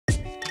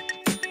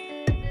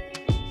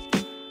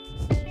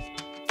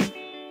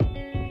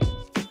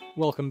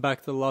Welcome back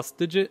to The Lost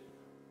Digit.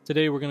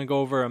 Today we're going to go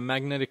over a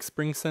magnetic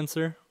spring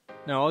sensor.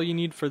 Now all you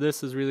need for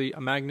this is really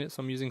a magnet,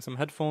 so I'm using some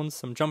headphones,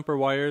 some jumper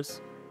wires,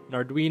 an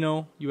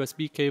Arduino,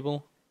 USB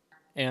cable,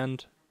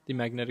 and the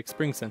magnetic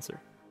spring sensor.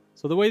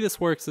 So the way this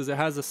works is it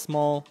has a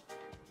small,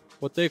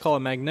 what they call a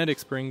magnetic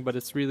spring, but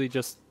it's really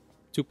just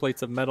two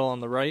plates of metal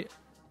on the right,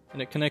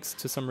 and it connects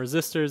to some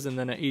resistors and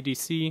then an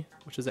ADC,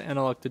 which is an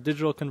analog to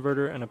digital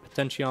converter, and a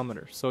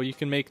potentiometer. So you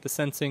can make the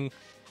sensing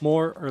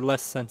more or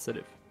less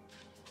sensitive.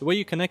 The way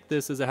you connect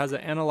this is it has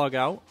an analog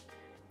out,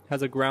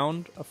 has a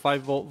ground, a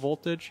 5-volt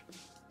voltage,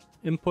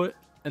 input,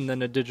 and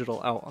then a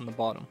digital out on the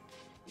bottom.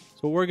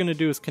 So what we're going to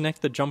do is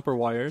connect the jumper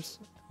wires.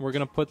 We're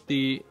going to put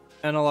the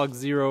analog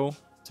 0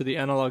 to the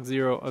analog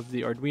 0 of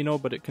the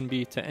Arduino, but it can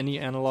be to any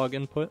analog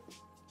input.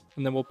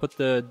 And then we'll put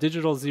the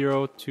digital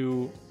 0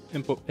 to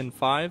input pin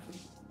 5,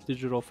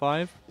 digital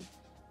 5,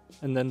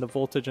 and then the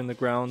voltage and the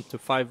ground to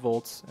 5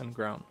 volts and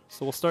ground.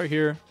 So we'll start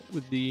here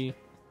with the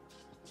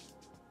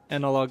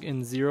analog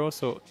in 0,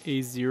 so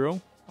A0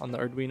 on the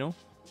Arduino.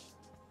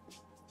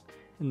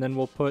 And then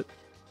we'll put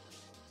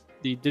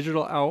the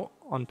digital out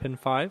on pin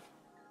 5.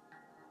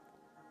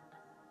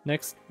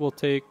 Next we'll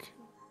take,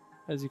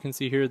 as you can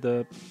see here,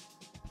 the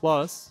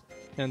plus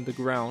and the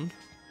ground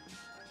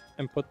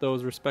and put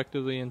those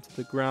respectively into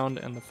the ground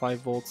and the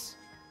 5 volts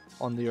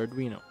on the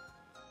Arduino.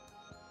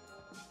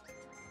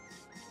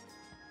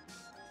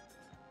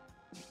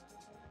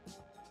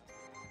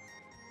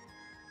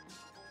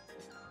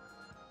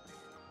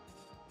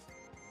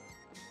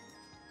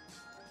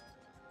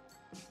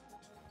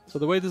 So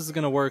the way this is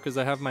going to work is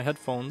I have my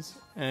headphones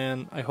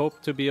and I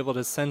hope to be able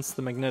to sense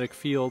the magnetic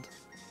field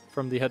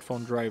from the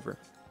headphone driver.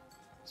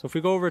 So if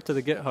we go over to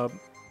the GitHub,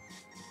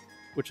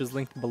 which is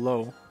linked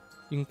below,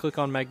 you can click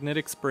on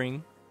magnetic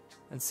spring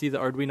and see the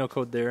Arduino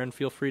code there, and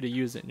feel free to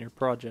use it in your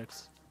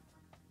projects.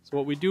 So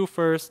what we do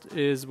first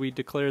is we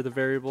declare the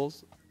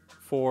variables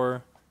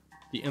for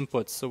the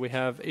inputs. So we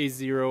have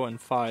A0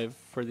 and 5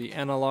 for the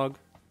analog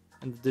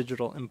and the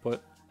digital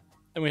input.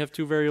 And we have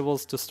two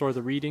variables to store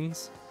the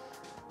readings.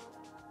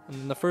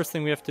 And the first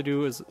thing we have to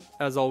do is,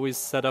 as always,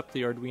 set up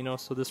the Arduino.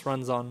 So this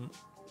runs on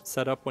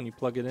setup when you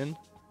plug it in.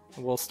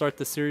 And we'll start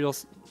the serial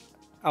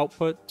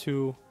output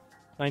to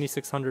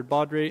 9600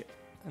 baud rate,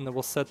 and then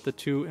we'll set the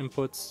two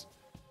inputs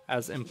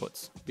as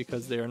inputs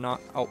because they are not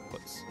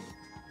outputs.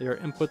 They are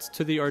inputs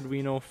to the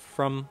Arduino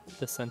from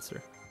the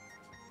sensor.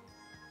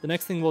 The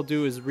next thing we'll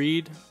do is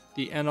read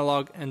the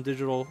analog and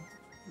digital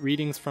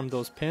readings from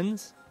those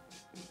pins.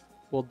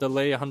 We'll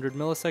delay 100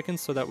 milliseconds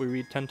so that we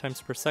read 10 times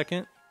per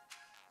second.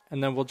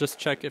 And then we'll just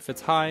check if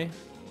it's high.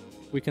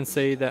 We can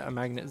say that a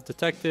magnet is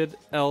detected,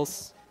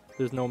 else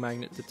there's no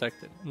magnet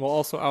detected. And we'll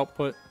also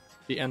output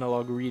the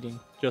analog reading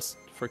just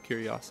for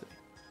curiosity.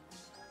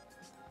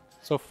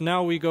 So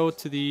now we go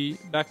to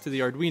back to the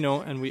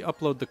Arduino and we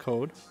upload the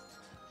code.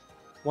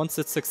 Once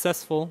it's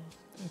successful,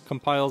 it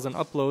compiles and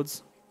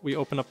uploads, we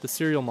open up the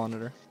serial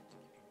monitor.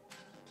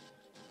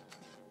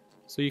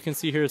 So you can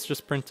see here it's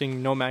just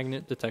printing no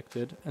magnet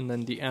detected and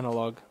then the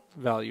analog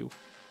value.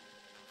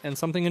 And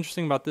something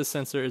interesting about this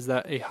sensor is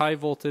that a high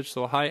voltage,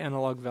 so a high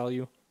analog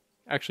value,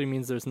 actually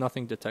means there's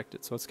nothing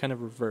detected, so it's kind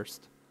of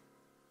reversed.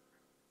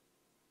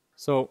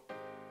 So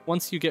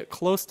once you get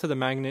close to the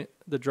magnet,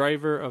 the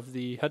driver of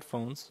the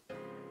headphones,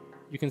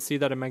 you can see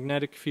that a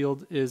magnetic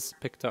field is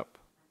picked up.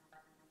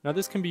 Now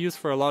this can be used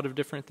for a lot of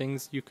different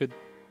things. You could,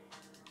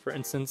 for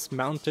instance,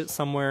 mount it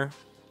somewhere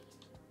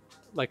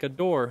like a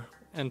door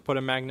and put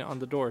a magnet on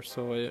the door.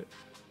 So an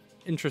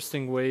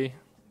interesting way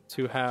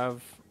to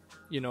have,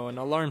 an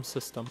alarm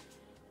system.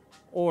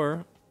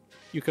 Or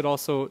you could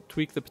also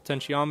tweak the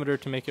potentiometer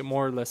to make it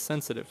more or less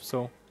sensitive.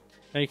 So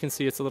now you can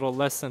see it's a little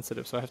less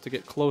sensitive, so I have to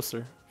get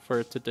closer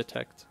for it to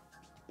detect.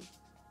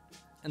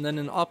 And then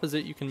in the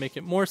opposite, you can make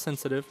it more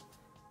sensitive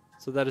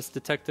so that it's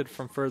detected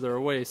from further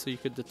away, so you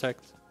could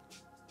detect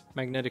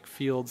magnetic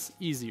fields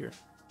easier.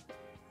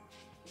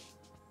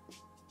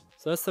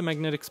 So that's the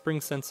magnetic spring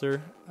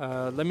sensor.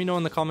 Let me know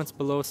in the comments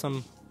below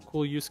some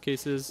cool use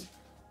cases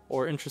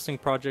or interesting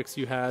projects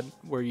you had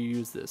where you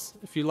use this.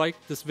 If you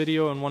liked this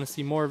video and want to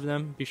see more of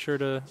them, be sure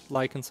to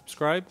like and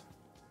subscribe.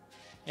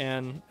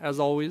 And as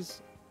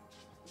always,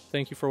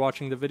 thank you for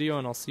watching the video,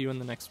 and I'll see you in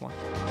the next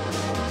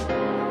one.